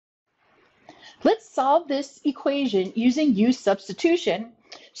Let's solve this equation using u-substitution.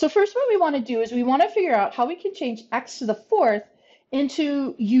 So first what we want to do is we want to figure out how we can change x to the fourth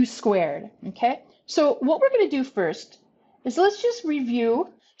into u squared, okay? So what we're going to do first is let's just review.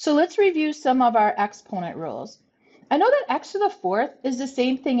 So let's review some of our exponent rules. I know that x to the fourth is the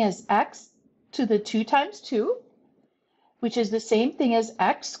same thing as x to the 2 times 2, which is the same thing as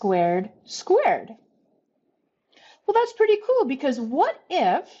x squared squared. Well, that's pretty cool because what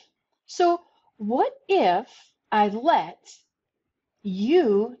if I let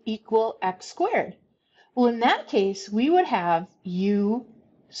u equal x squared? Well, in that case, we would have u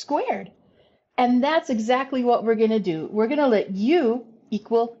squared. And that's exactly what we're going to do. We're going to let u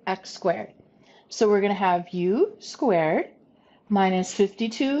equal x squared. So we're going to have u squared minus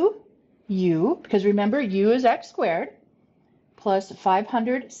 52u, because remember, u is x squared, plus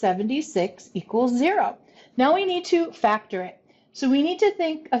 576 equals 0. Now we need to factor it. So we need to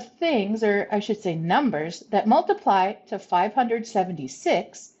think of things, or I should say numbers, that multiply to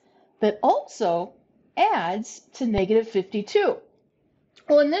 576 that also adds to negative 52.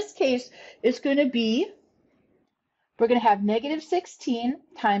 Well, in this case, it's going to be, we're going to have negative 16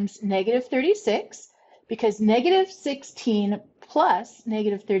 times negative 36, because negative 16 plus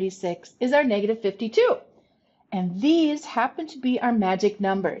negative 36 is our negative 52. And these happen to be our magic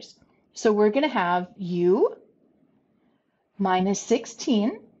numbers. So we're going to have u minus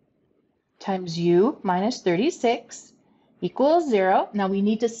 16 times u minus 36 equals 0. Now we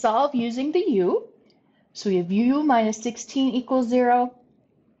need to solve using the u. So we have u minus 16 equals 0.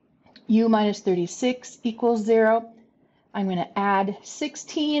 U minus 36 equals 0. I'm going to add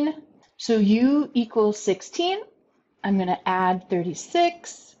 16. So u equals 16. I'm going to add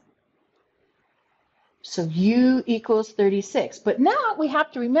 36. So u equals 36. But now we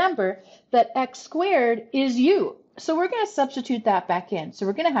have to remember that x squared is u. So we're going to substitute that back in. So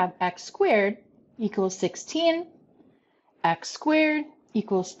we're going to have x squared equals 16. X squared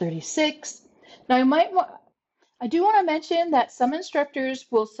equals 36. Now I do want to mention that some instructors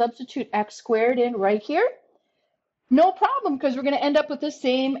will substitute x squared in right here. No problem, because we're going to end up with the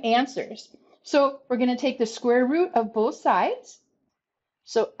same answers. So we're going to take the square root of both sides.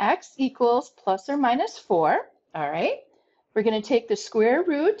 So x equals plus or minus 4. All right. We're going to take the square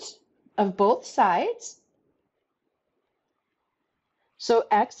root of both sides. So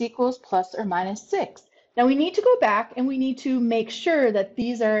x equals plus or minus 6. Now we need to go back and we need to make sure that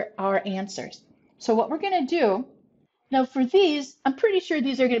these are our answers. So what we're going to do, now for these, I'm pretty sure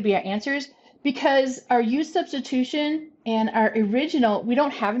these are going to be our answers because our u-substitution and our original, we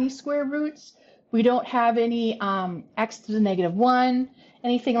don't have any square roots. We don't have any x to the negative 1,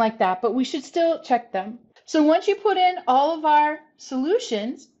 anything like that, but we should still check them. So once you put in all of our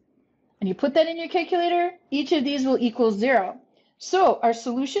solutions and you put that in your calculator, each of these will equal 0. So our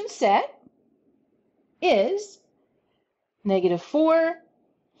solution set is negative 4,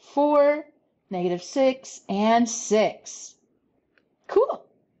 4, negative 6, and 6. Cool.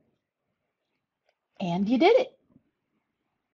 And you did it.